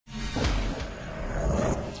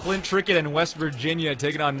Clint Trickett and West Virginia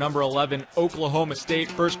taking on number 11 Oklahoma State.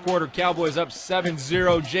 First quarter, Cowboys up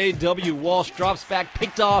 7-0. J.W. Walsh drops back,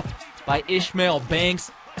 picked off by Ishmael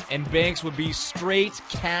Banks, and Banks would be straight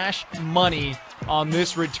cash money on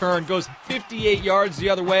this return. Goes 58 yards the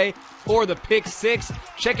other way for the pick six.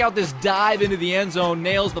 Check out this dive into the end zone,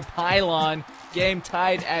 nails the pylon. Game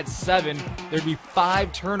tied at 7. There'd be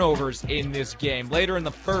 5 turnovers in this game. Later in the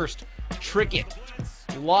first, Trickett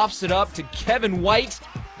lofts it up to Kevin White.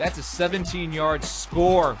 That's a 17-yard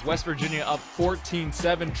score. West Virginia up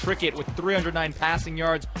 14-7. Trickett with 309 passing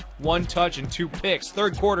yards, 1 touch, and 2 picks.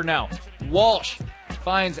 Third quarter now. Walsh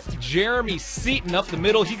finds Jeremy Seaton up the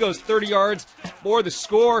middle. He goes 30 yards for the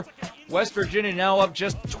score. West Virginia now up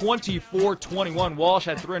just 24-21. Walsh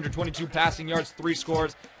had 322 passing yards, 3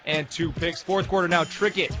 scores, and 2 picks. Fourth quarter now.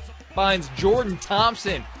 Trickett finds Jordan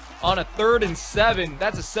Thompson on a 3rd and 7.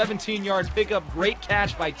 That's a 17-yard pickup. Great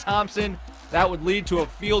catch by Thompson. That would lead to a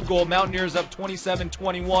field goal. Mountaineers up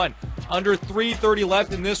 27-21. Under 3:30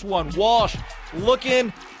 left in this one. Walsh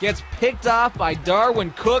looking, gets picked off by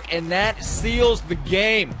Darwin Cook, and that seals the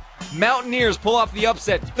game. Mountaineers pull off the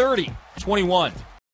upset 30-21.